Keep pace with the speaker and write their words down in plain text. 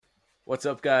What's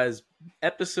up, guys?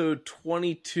 Episode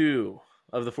 22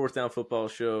 of the Fourth Down Football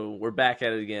Show. We're back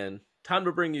at it again. Time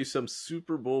to bring you some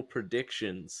Super Bowl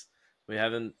predictions. We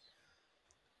haven't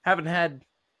had,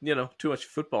 too much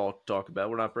football to talk about.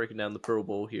 We're not breaking down the Pro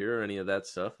Bowl here or any of that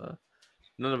stuff.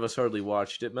 None of us hardly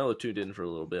watched it. Mello tuned in for a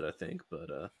little bit, I think, but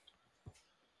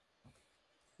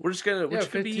we're just gonna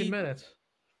 15 minutes.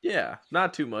 Yeah,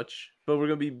 not too much, but we're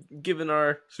gonna be giving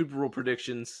our Super Bowl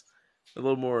predictions a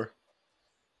little more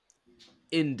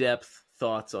in-depth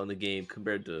thoughts on the game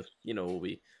compared to what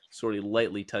we sort of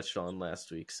lightly touched on last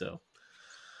week. So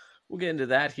we'll get into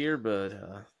that here, but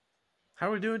how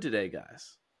are we doing today,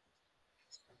 guys?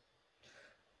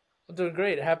 I'm doing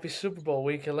great. Happy Super Bowl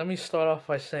week. And let me start off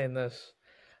by saying this.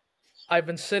 I've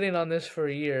been sitting on this for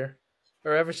a year,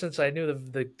 or ever since I knew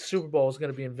the Super Bowl was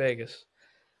going to be in Vegas.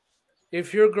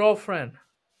 If your girlfriend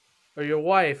or your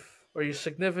wife or your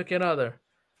significant other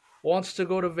wants to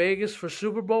go to Vegas for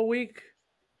Super Bowl week,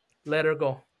 let her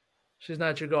go. She's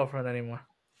not your girlfriend anymore.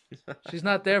 She's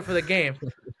not there for the game.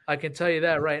 I can tell you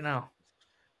that right now.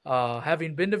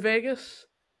 Having been to Vegas,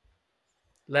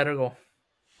 let her go.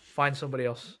 Find somebody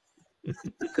else.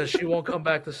 Because she won't come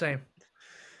back the same.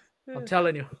 I'm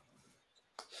telling you.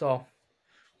 So,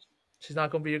 she's not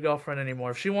going to be your girlfriend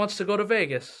anymore. If she wants to go to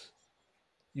Vegas,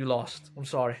 you lost. I'm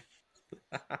sorry.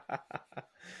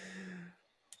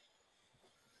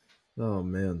 Oh,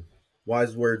 man.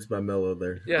 Wise words by Mello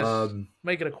there. Yes.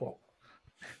 Make it a quote.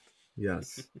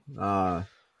 Yes.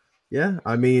 Yeah,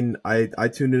 I mean, I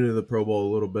tuned into the Pro Bowl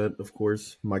a little bit, of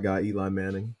course. My guy, Eli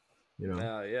Manning.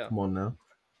 Yeah. Come on now.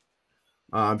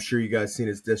 I'm sure you guys seen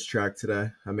his diss track today.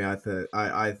 I mean, I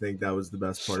think that was the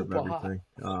best part of everything.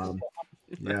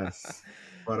 Yes.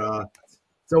 But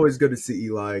it's always good to see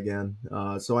Eli again.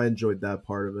 So I enjoyed that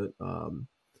part of it.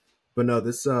 But no,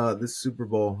 this Super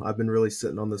Bowl, I've been really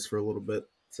sitting on this for a little bit.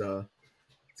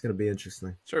 It's gonna be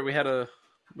interesting. Sure, we had a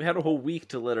whole week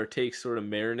to let our takes sort of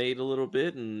marinate a little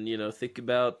bit, and think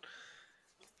about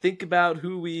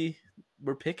who we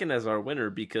were picking as our winner,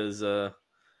 because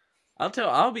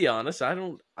I'll be honest,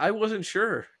 I wasn't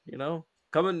sure.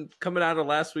 Coming out of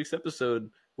last week's episode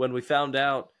when we found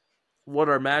out what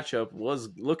our matchup was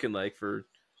looking like for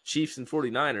Chiefs and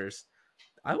 49ers,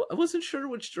 I wasn't sure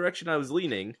which direction I was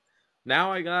leaning.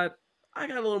 Now I got a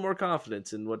little more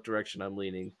confidence in what direction I'm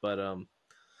leaning, but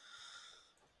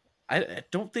I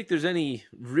don't think there's any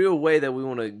real way that we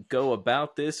want to go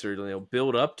about this or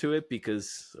build up to it,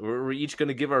 because we're each going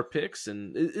to give our picks,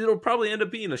 and it'll probably end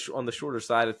up being on the shorter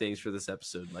side of things for this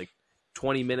episode, like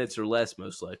 20 minutes or less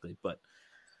most likely. But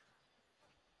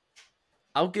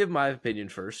I'll give my opinion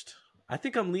first. I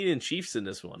think I'm leaning Chiefs in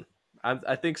this one.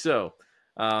 I think so.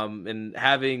 And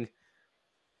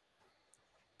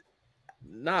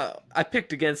I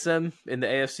picked against them in the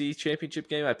AFC Championship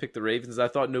game. I picked the Ravens. I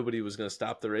thought nobody was going to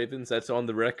stop the Ravens. That's on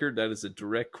the record. That is a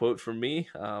direct quote from me.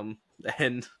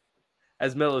 And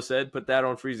as Mello said, put that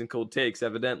on Freezing Cold Takes,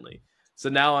 evidently. So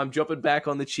now I'm jumping back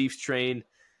on the Chiefs train.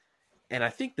 And I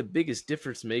think the biggest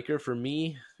difference maker for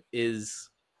me is,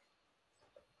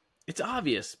 it's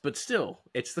obvious, but still,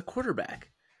 it's the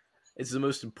quarterback. It's the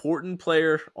most important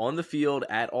player on the field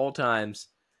at all times,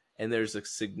 and there's a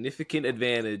significant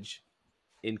advantage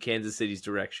in Kansas City's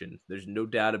direction. There's no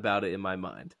doubt about it in my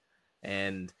mind.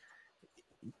 And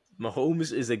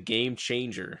Mahomes is a game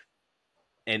changer.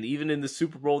 And even in the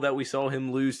Super Bowl that we saw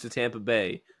him lose to Tampa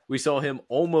Bay, we saw him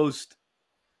almost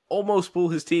pull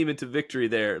his team into victory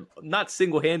there. Not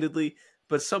single-handedly,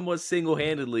 but somewhat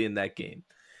single-handedly in that game.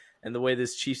 And the way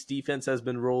this Chiefs defense has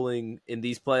been rolling in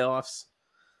these playoffs,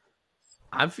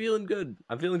 I'm feeling good.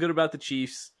 I'm feeling good about the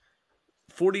Chiefs.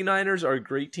 49ers are a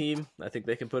great team. I think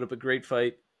they can put up a great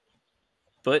fight.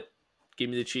 But give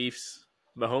me the Chiefs.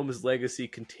 Mahomes' legacy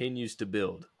continues to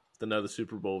build with another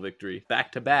Super Bowl victory,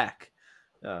 back-to-back,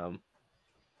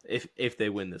 if they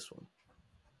win this one.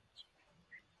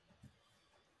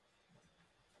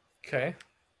 Okay.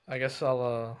 I guess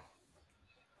I'll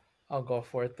go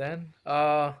for it then.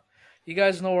 You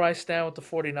guys know where I stand with the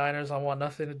 49ers. I want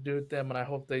nothing to do with them, and I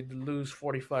hope they lose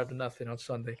 45-0 on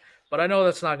Sunday. But I know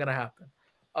that's not going to happen.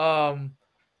 I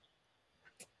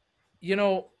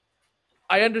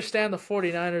understand the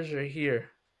 49ers are here.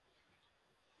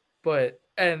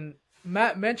 And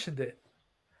Matt mentioned it.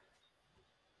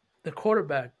 The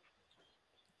quarterback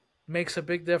makes a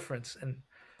big difference. And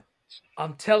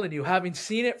I'm telling you, having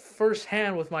seen it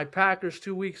firsthand with my Packers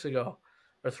 2 weeks ago,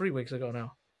 or 3 weeks ago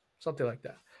now, something like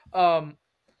that.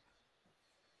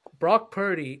 Brock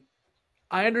Purdy,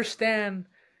 I understand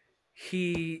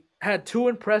he had 2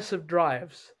 impressive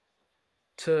drives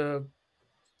to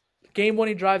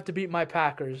game-winning drive to beat my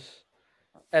Packers,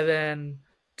 and then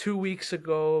 2 weeks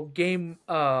ago,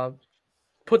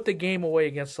 put the game away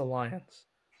against the Lions.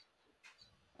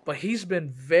 But he's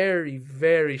been very,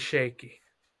 very shaky.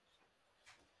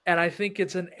 And I think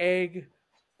it's an egg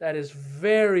that is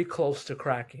very close to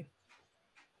cracking.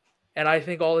 And I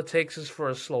think all it takes is for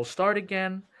a slow start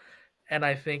again. And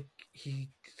I think he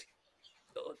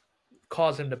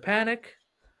caused him to panic.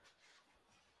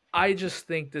 I just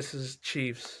think this is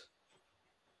Chiefs.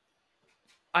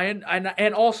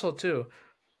 And also too,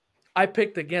 I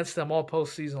picked against them all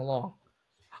postseason long.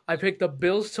 I picked the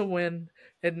Bills to win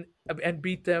and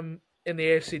beat them in the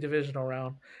AFC divisional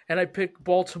round, and I picked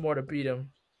Baltimore to beat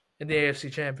them in the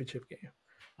AFC Championship game.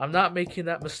 I'm not making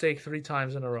that mistake 3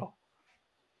 times in a row.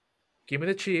 Give me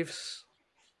the Chiefs,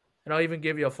 and I'll even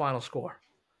give you a final score.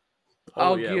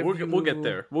 We'll get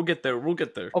there. We'll get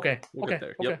there. Okay. We'll get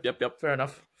there. Okay. Yep. Fair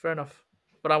enough.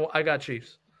 But I got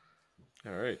Chiefs.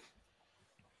 All right.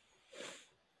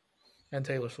 And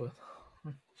Taylor Swift.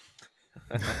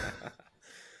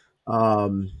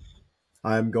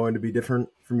 I'm going to be different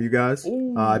from you guys.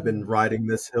 I've been riding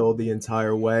this hill the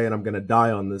entire way, and I'm going to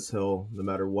die on this hill no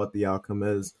matter what the outcome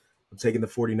is. I'm taking the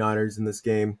 49ers in this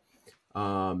game.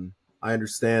 I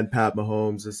understand Pat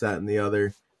Mahomes, this, that, and the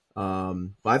other. But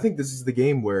I think this is the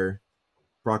game where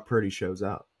Brock Purdy shows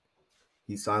out.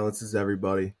 He silences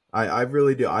everybody. I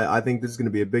really do. I think this is going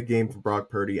to be a big game for Brock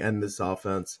Purdy and this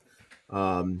offense.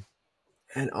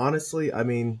 And honestly, I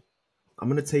mean, I'm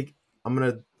gonna take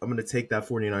that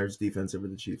 49ers defense over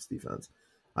the Chiefs defense.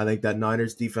 I think that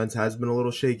Niners defense has been a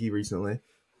little shaky recently,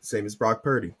 same as Brock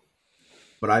Purdy.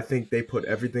 But I think they put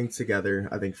everything together.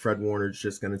 I think Fred Warner's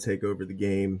just gonna take over the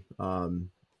game.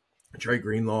 Dre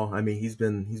Greenlaw, I mean, he's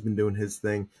been doing his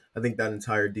thing. I think that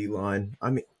entire D line. I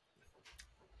mean,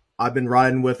 I've been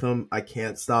riding with him. I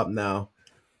can't stop now.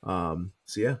 So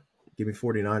yeah, give me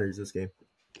 49ers this game.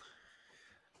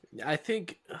 I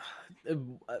think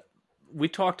we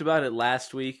talked about it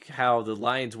last week, how the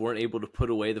Lions weren't able to put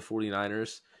away the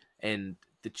 49ers, and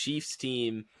the Chiefs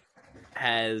team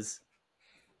has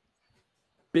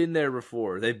been there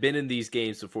before. They've been in these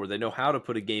games before. They know how to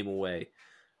put a game away.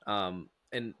 And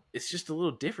it's just a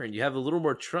little different. You have a little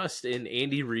more trust in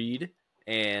Andy Reid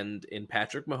and in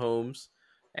Patrick Mahomes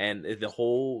and the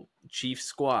whole Chiefs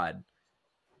squad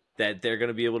that they're going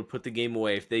to be able to put the game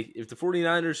away. If the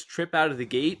 49ers trip out of the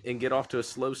gate and get off to a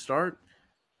slow start,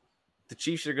 the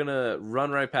Chiefs are going to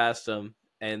run right past them,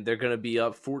 and they're going to be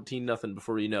up 14-0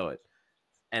 before you know it.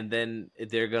 And then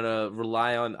they're going to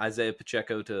rely on Isaiah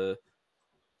Pacheco to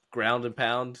ground and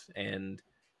pound and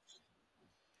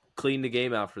clean the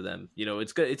game out for them. You know,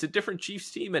 it's a different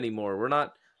Chiefs team anymore. We're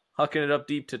not hucking it up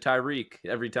deep to Tyreek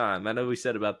every time. I know we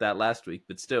said about that last week,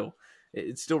 but still,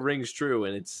 it still rings true,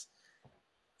 and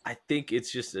I think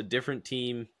it's just a different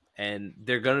team, and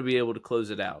they're going to be able to close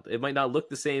it out. It might not look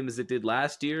the same as it did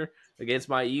last year against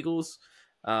my Eagles.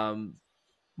 Might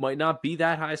not be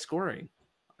that high scoring.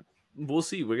 We'll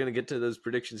see. We're going to get to those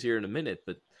predictions here in a minute,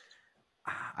 but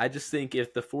I just think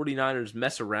if the 49ers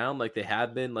mess around like they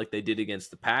have been, like they did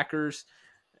against the Packers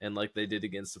and like they did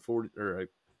against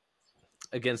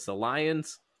against the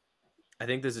Lions, I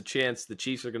think there's a chance the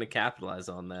Chiefs are going to capitalize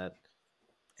on that.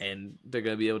 And they're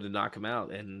going to be able to knock them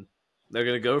out, and they're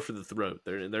going to go for the throat.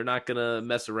 They're not going to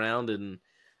mess around and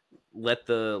let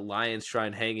the Lions try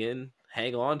and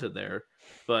hang on to there,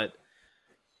 but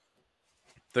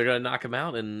they're going to knock them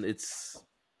out, and it's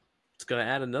going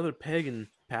to add another peg in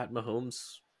Pat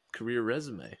Mahomes' career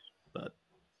resume. But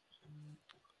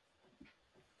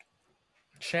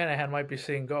Shanahan might be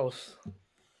seeing ghosts,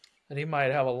 and he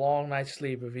might have a long night's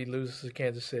sleep if he loses to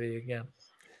Kansas City again.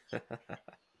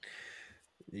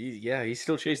 He's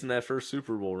still chasing that first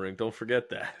Super Bowl ring. Don't forget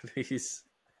that. He's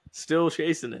still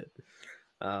chasing it.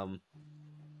 I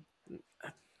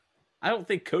don't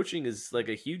think coaching is like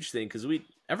a huge thing because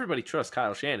everybody trusts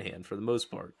Kyle Shanahan for the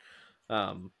most part.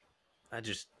 I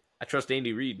trust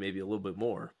Andy Reid maybe a little bit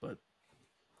more, but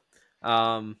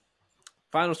final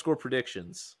score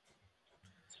predictions.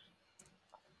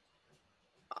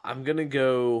 I'm gonna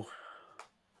go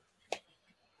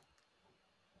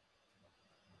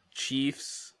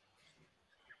Chiefs.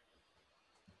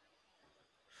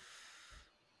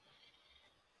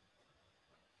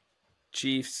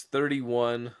 Chiefs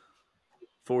 31,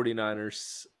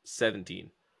 49ers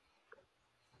 17.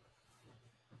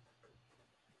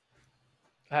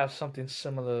 I have something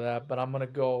similar to that, but I'm going to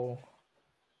go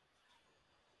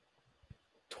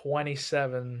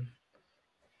 27-17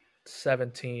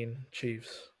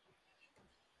 Chiefs.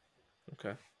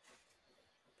 Okay.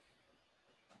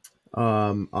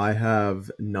 I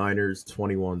have Niners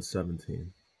 21-17.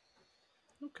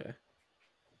 Okay.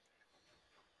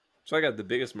 So I got the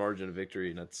biggest margin of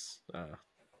victory, and that's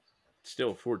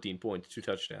still 14 points, 2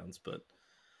 touchdowns. But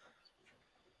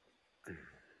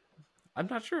I'm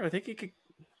not sure. I think it could.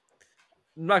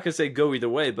 I'm not gonna say go either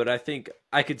way, but I think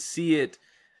I could see it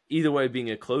either way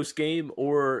being a close game,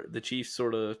 or the Chiefs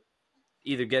sort of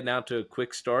either getting out to a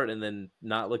quick start and then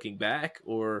not looking back,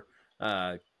 or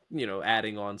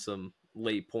adding on some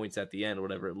late points at the end, or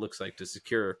whatever it looks like to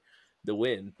secure the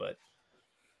win. But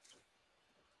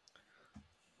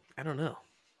I don't know.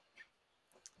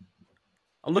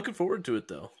 I'm looking forward to it,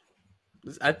 though.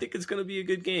 I think it's going to be a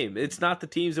good game. It's not the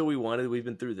teams that we wanted. We've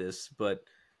been through this, but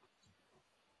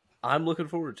I'm looking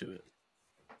forward to it.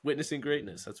 Witnessing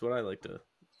greatness. That's what I like to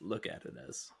look at it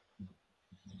as.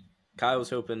 Kyle was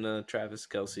hoping Travis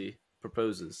Kelce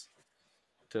proposes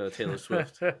to Taylor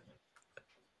Swift.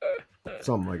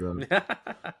 Something like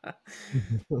that.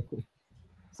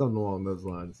 Something along those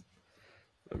lines.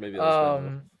 Or maybe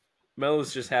that's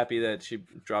Melo's just happy that she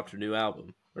dropped her new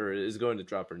album, or is going to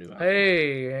drop her new album.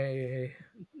 Hey.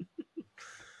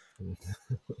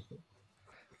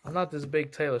 I'm not this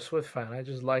big Taylor Swift fan. I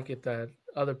just like it that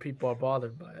other people are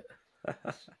bothered by it.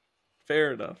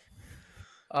 Fair enough.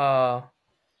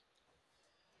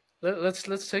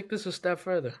 Let's take this a step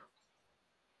further.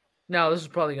 Now, this is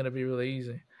probably going to be really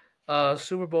easy.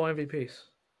 Super Bowl MVPs.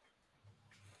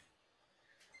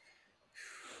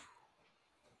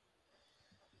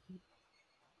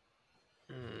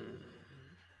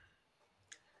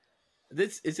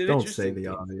 This is an Don't interesting. say the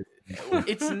obvious.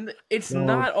 It's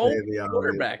not always the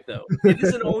quarterback though. It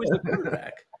isn't always the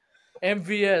quarterback.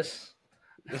 MVS.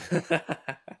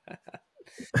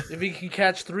 If he can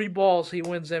catch 3 balls, he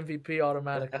wins MVP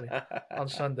automatically on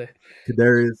Sunday.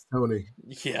 Kadarius Toney.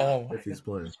 Yeah, if he's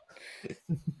playing.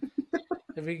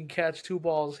 If he can catch 2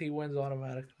 balls, he wins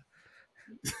automatically.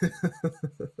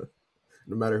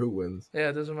 No matter who wins. Yeah,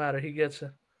 it doesn't matter. He gets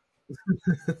it.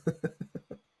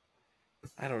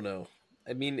 I don't know.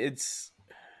 I mean, it's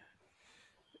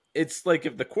like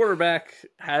if the quarterback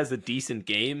has a decent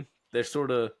game, they're sort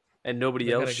of, and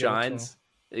nobody else shines.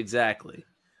 Exactly.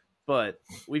 But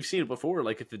we've seen it before.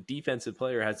 Like if a defensive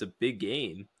player has a big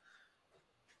game,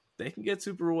 they can get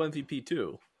Super Bowl MVP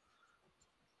too.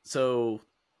 So,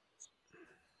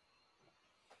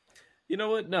 you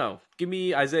know what? No. Give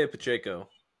me Isaiah Pacheco,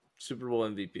 Super Bowl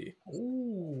MVP.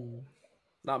 Ooh.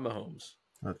 Not Mahomes.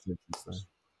 That's interesting.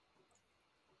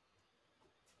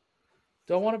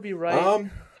 Don't want to be right.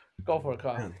 Go for it,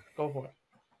 Kyle. Man. Go for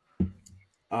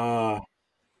it.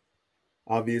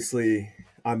 Obviously,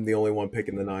 I'm the only one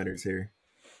picking the Niners here.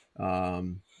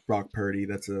 Brock Purdy,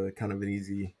 that's a kind of an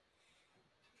easy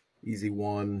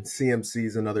one.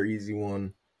 CMC's another easy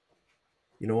one.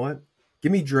 You know what?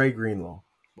 Give me Dre Greenlaw.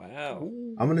 Wow.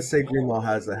 I'm going to say Greenlaw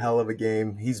has a hell of a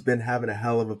game. He's been having a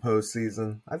hell of a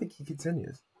postseason. I think he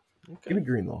continues. Okay. Give me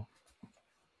Greenlaw.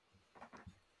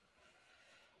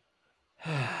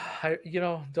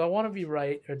 Do I want to be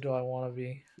right or do I want to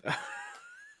be?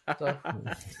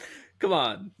 Come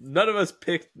on. None of us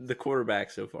picked the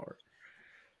quarterback so far.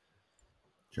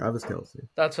 Travis Kelce.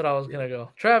 That's what I was going to go.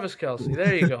 Travis Kelce.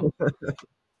 There you go.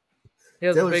 He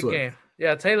has a big game.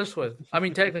 Yeah, Taylor Swift. I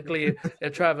mean, technically,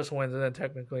 if Travis wins, and then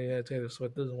technically, Taylor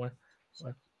Swift doesn't win.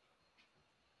 But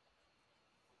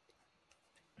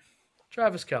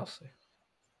Travis Kelce.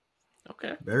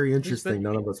 Okay. Very interesting.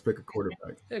 None of us pick a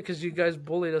quarterback. Yeah, because you guys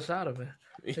bullied us out of it.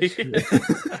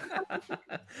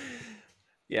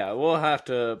 Yeah, we'll have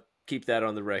to keep that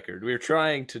on the record. We're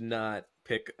trying to not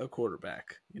pick a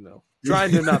quarterback, trying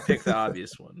to not pick the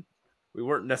obvious one. We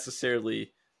weren't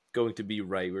necessarily going to be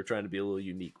right. We're trying to be a little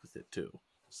unique with it too.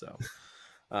 So,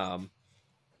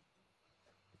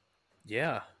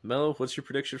 yeah. Mello, what's your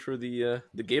prediction for the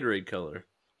Gatorade color?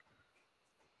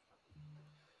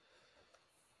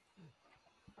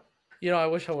 I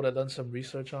wish I would have done some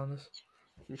research on this.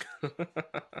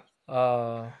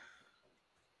 I'm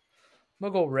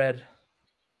gonna go red.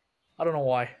 I don't know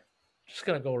why. Just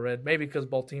gonna go red. Maybe because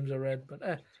both teams are red, but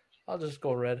I'll just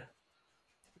go red.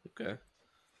 Okay.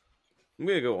 I'm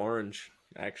gonna go orange,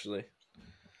 actually.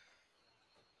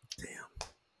 Damn.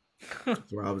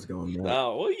 That's where I was going. Man.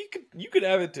 Oh, well, you could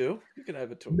have it too. You can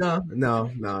have it too. No,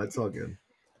 it's all good.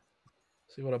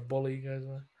 See what a bully you guys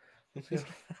are.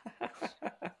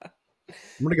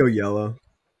 I'm gonna go yellow.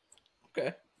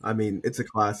 Okay. I mean, it's a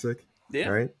classic. Yeah.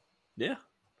 Right? Yeah.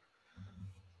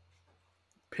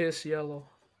 Piss yellow.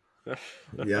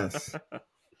 Yes.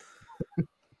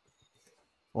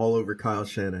 All over Kyle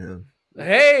Shanahan.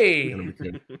 Hey!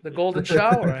 The golden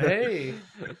shower. Hey.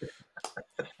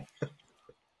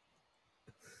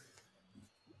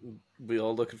 We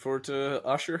all looking forward to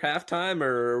Usher halftime,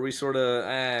 or are we sort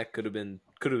of could have been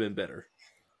better?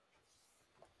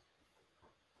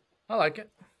 I like it.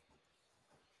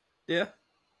 Yeah.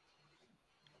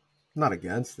 Not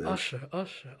against it. Usher.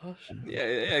 Yeah,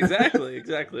 exactly.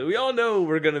 We all know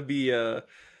we're gonna be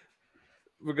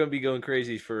going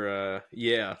crazy for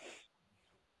yeah.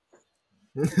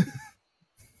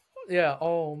 Yeah.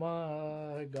 Oh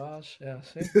my gosh. Yeah.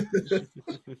 See.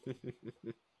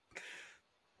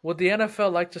 Would the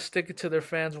NFL like to stick it to their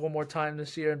fans one more time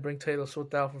this year and bring Taylor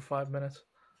Swift out for 5 minutes?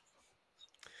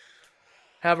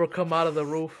 Have her come out of the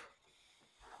roof.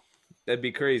 That'd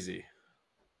be crazy.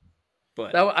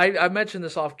 But I mentioned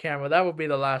this off camera. That would be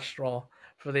the last straw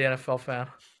for the NFL fan.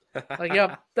 Like,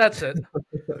 yep, that's it.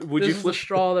 Would this you is flip the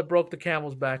straw that broke the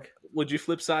camel's back. Would you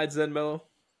flip sides then, Mello?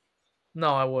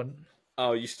 No, I wouldn't.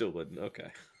 Oh, you still wouldn't.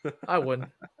 Okay. I wouldn't.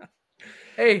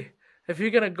 Hey, if you're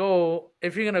gonna go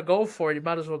for it, you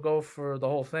might as well go for the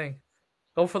whole thing.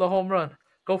 Go for the home run.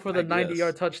 Go for the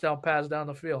 90-yard touchdown pass down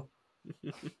the field.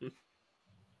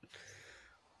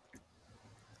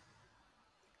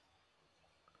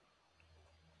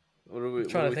 What are we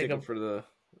thinking for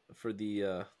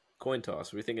the coin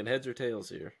toss? Are we thinking heads or tails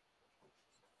here?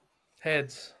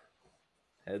 Heads.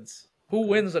 Heads. Who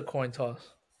wins a coin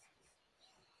toss?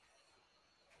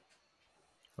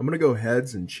 I'm gonna go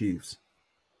heads and Chiefs.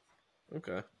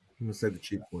 Okay. I'm gonna say the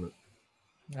Chiefs win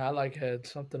it. I like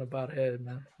heads. Something about head,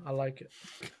 man. I like it.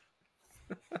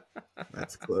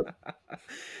 That's a clip.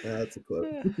 That's a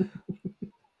clip.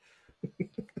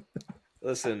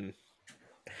 Listen,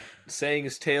 saying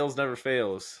is tails never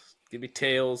fails. Give me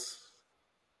tails,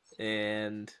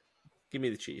 and give me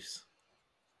the Chiefs.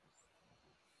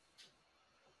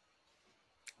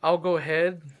 I'll go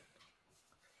head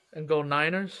and go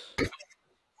Niners.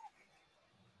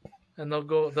 And but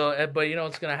you know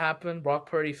what's gonna happen? Brock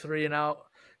Purdy 3 and out.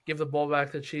 Give the ball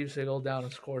back to the Chiefs. They go down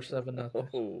and score 7-0.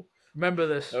 Oh. Remember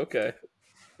this. Okay.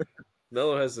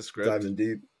 Mello has the script. Diving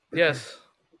deep. Yes.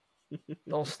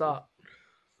 Don't stop.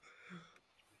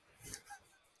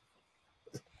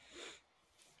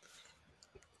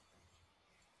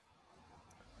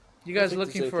 You guys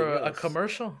looking for a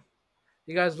commercial?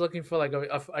 You guys looking for like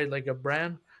a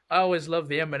brand? I always love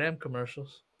the M&M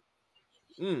commercials.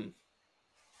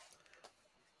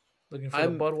 Looking for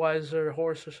the Budweiser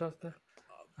horse or something?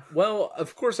 Well,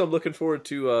 of course, I'm looking forward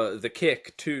to the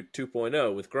Kick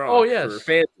 2.0 with Gronk for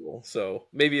FanDuel. So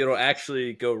maybe it'll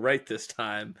actually go right this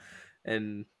time,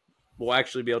 and we'll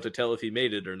actually be able to tell if he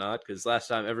made it or not. Because last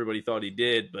time everybody thought he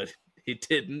did, but he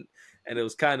didn't, and it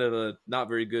was kind of a not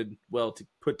very good, well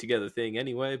put together thing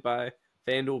anyway by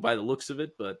FanDuel by the looks of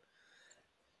it. But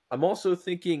I'm also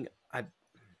thinking I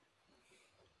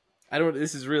don't.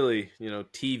 This is really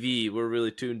TV. We're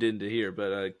really tuned into here,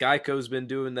 but Geico's been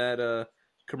doing that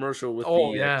commercial with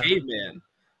the caveman.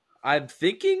 I'm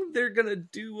thinking they're gonna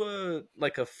do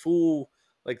like a full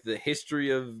the history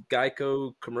of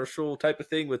Geico commercial type of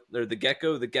thing with the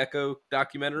Gecko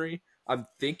documentary. I'm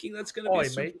thinking that's gonna be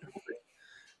super cool.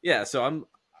 Yeah, so I'm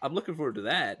looking forward to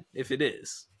that if it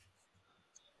is.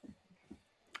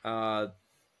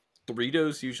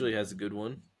 Doritos usually has a good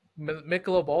one.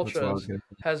 Michelob Ultra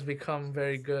has become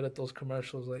very good at those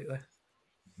commercials lately.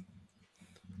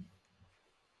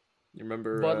 You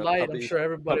remember Bud Light? I'm sure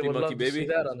everybody would love to see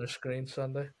that on their screen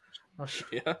Sunday.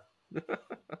 Yeah,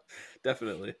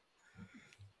 definitely.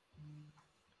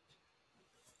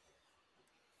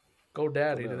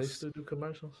 GoDaddy, do they still do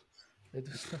commercials? They do.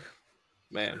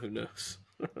 Man, who knows?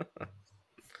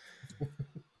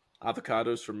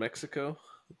 Avocados from Mexico.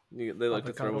 They like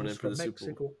to throw one in for the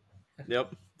Super Bowl.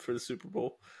 Yep, for the Super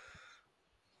Bowl.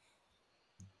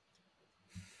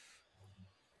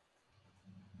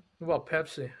 What about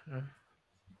Pepsi?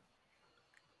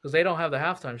 Because they don't have the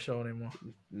halftime show anymore.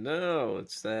 No,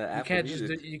 it's the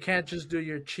you can't just do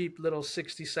your cheap little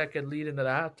 60-second lead into the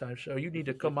halftime show. You need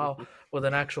to come out with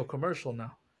an actual commercial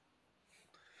now.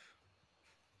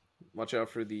 Watch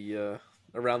out for the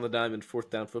Around the Diamond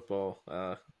fourth down football.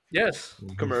 Yes,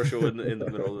 commercial in the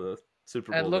middle of the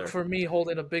Super Bowl. And look for me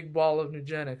holding a big ball of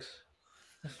Nugenix.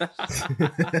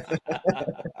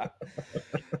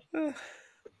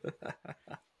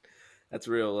 That's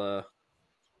real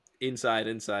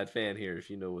inside fan here. If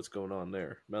you know what's going on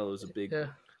there, Mello's a big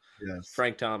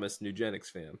Frank Thomas Nugenix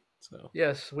fan. So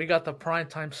yes, we got the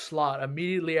primetime slot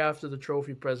immediately after the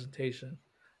trophy presentation,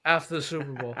 after the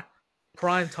Super Bowl.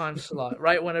 Primetime slot,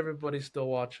 right when everybody's still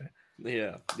watching.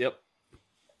 Yeah. Yep.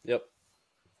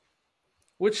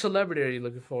 Which celebrity are you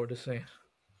looking forward to seeing?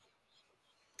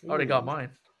 I already got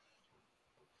mine.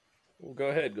 Well, go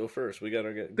ahead. Go first. We got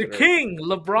to get the King,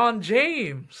 LeBron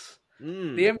James.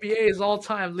 The NBA's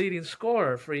all-time leading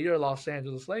scorer for your Los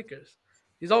Angeles Lakers.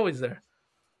 He's always there.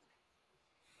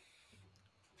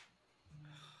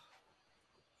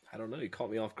 I don't know. You caught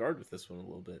me off guard with this one a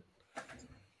little bit.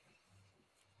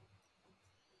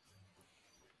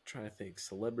 Trying to think.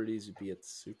 Celebrities would be at the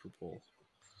Super Bowl.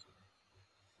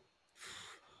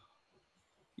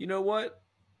 You know what?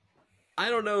 I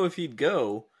don't know if he'd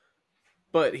go,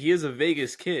 but he is a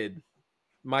Vegas kid.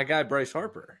 My guy, Bryce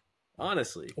Harper.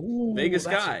 Honestly. Ooh, Vegas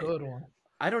that's guy. a good one.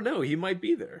 I don't know. He might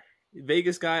be there.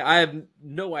 Vegas guy. I have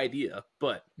no idea,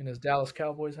 but. In his Dallas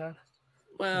Cowboys hat?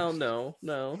 Well, no.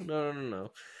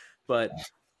 But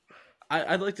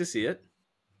I'd like to see it.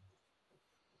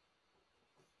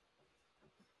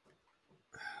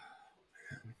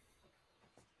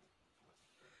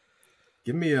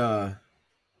 Give me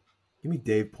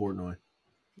Dave Portnoy.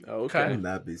 Okay. Wouldn't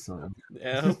that be something?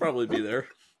 Yeah, he'll probably be there.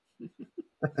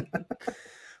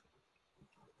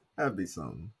 That'd be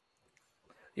something.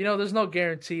 You know, there's no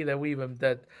guarantee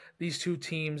that these two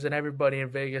teams and everybody in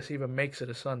Vegas even makes it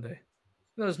a Sunday.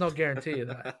 There's no guarantee of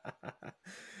that.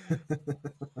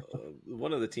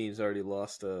 One of the teams already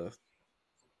lost a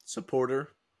supporter,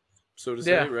 so to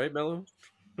say, right, Mello?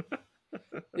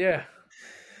 Yeah.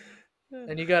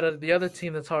 And you got the other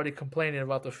team that's already complaining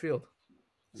about the field.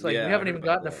 It's like, we haven't even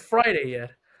gotten to Friday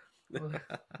yet.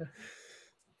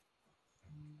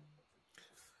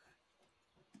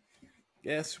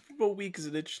 Yeah, Super Bowl week is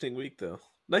an interesting week, though.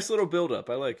 Nice little build-up.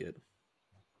 I like it.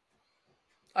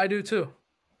 I do, too.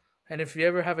 And if you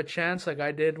ever have a chance, like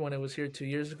I did when it was here 2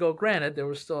 years ago, granted, there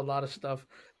was still a lot of stuff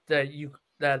that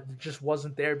just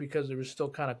wasn't there because there was still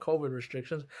kind of COVID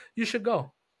restrictions, you should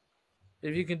go.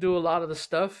 If you can do a lot of the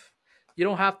stuff, you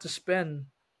don't have to spend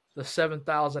the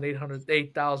 $7,800,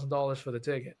 $8,000 for the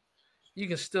ticket. You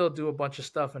can still do a bunch of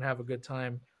stuff and have a good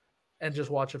time and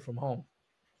just watch it from home.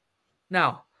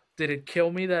 Now, did it kill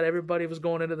me that everybody was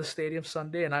going into the stadium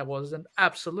Sunday and I wasn't?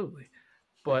 Absolutely.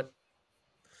 But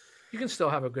you can still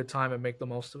have a good time and make the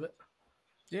most of it.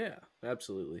 Yeah,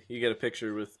 absolutely. You get a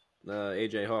picture with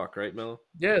AJ Hawk, right, Mello?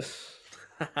 Yes.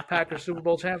 Packers Super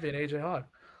Bowl champion, AJ Hawk.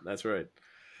 That's right.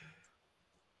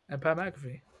 And Pat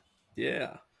McAfee.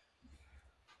 Yeah.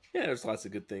 Yeah, there's lots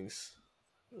of good things.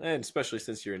 And especially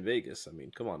since you're in Vegas. I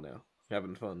mean, come on now.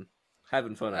 Having fun.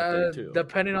 Having fun out there, too.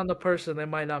 Depending on the person, they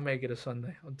might not make it a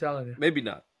Sunday. I'm telling you. Maybe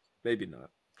not.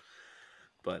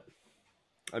 But,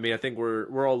 I mean, I think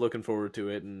we're all looking forward to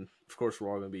it. And, of course, we're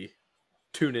all going to be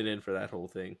tuning in for that whole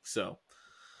thing. So,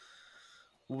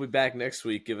 we'll be back next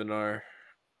week giving our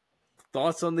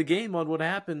thoughts on the game, on what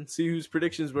happened. See whose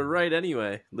predictions were right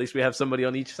anyway. At least we have somebody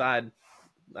on each side.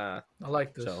 I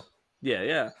like this. So,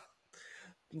 yeah.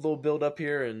 A little build up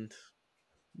here, and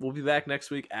we'll be back next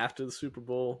week after the Super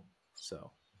Bowl.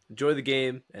 So enjoy the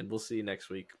game, and we'll see you next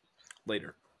week.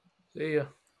 Later. See ya.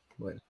 Later.